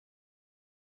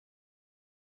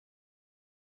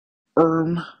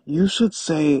You should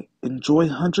say enjoy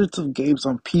hundreds of games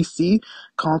on PC,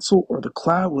 console, or the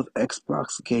cloud with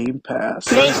Xbox Game Pass.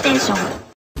 PlayStation.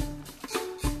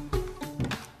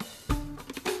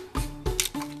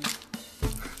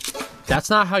 That's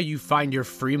not how you find your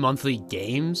free monthly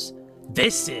games.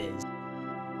 This is.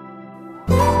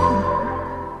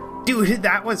 Dude,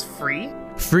 that was free?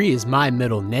 Free is my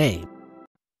middle name.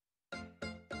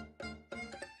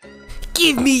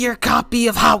 Give me your copy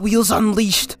of Hot Wheels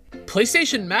Unleashed.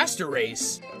 PlayStation Master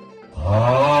Race.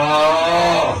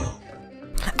 I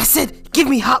said, give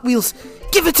me Hot Wheels.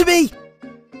 Give it to me.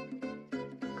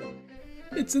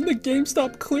 It's in the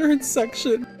GameStop clearance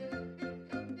section.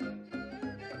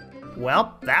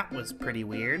 Well, that was pretty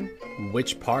weird.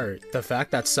 Which part? The fact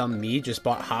that some me just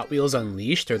bought Hot Wheels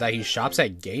Unleashed, or that he shops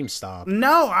at GameStop?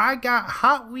 No, I got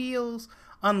Hot Wheels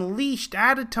Unleashed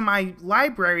added to my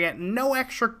library at no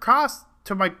extra cost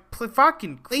to my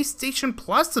fucking PlayStation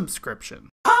Plus subscription.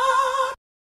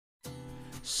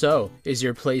 So, is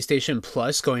your PlayStation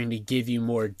Plus going to give you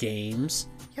more games?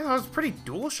 Yeah, that was pretty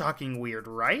DualShocking weird,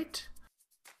 right?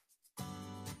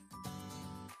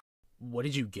 What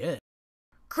did you get?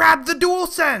 Grab the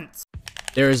DualSense!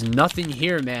 There is nothing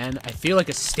here, man. I feel like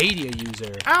a Stadia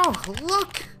user. Oh,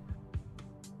 look!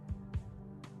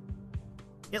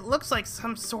 It looks like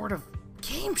some sort of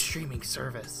game streaming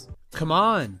service. Come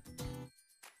on.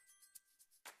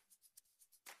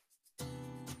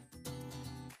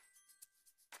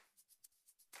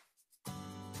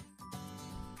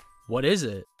 What is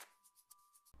it?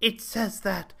 It says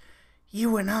that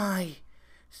you and I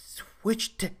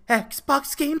switched to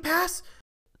Xbox Game Pass?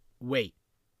 Wait,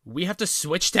 we have to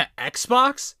switch to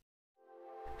Xbox?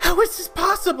 How is this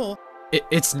possible?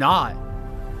 It's not.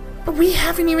 But we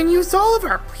haven't even used all of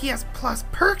our PS Plus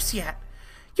perks yet.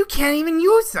 You can't even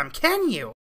use them, can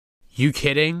you? You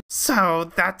kidding?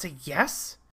 So, that's a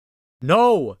yes?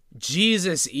 No!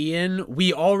 Jesus, Ian,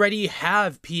 we already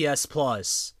have PS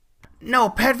Plus.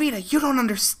 No, Pavita, you don't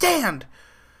understand.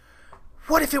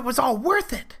 What if it was all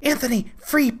worth it? Anthony,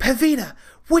 free Pavita,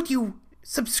 would you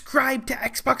subscribe to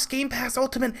Xbox Game Pass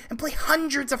Ultimate and play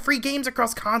hundreds of free games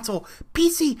across console,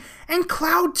 PC, and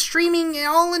cloud streaming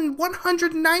all in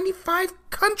 195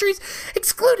 countries,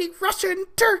 excluding Russia and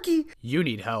Turkey? You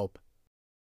need help.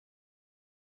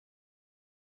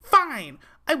 Fine,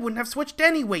 I wouldn't have switched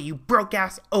anyway, you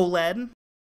broke-ass OLED.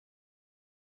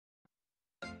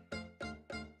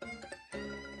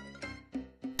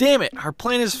 Damn it, our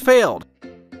plan has failed.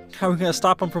 How are we gonna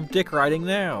stop him from dick riding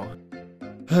now?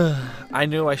 I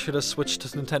knew I should have switched to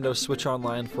Nintendo Switch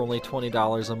Online for only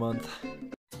 $20 a month.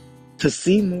 To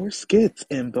see more skits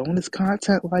and bonus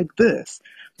content like this,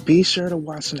 be sure to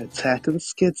watch an Attack of the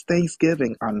Skits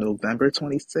Thanksgiving on November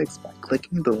 26th by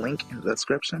clicking the link in the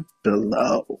description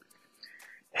below.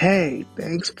 Hey,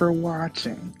 thanks for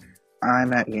watching.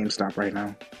 I'm at GameStop right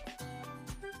now.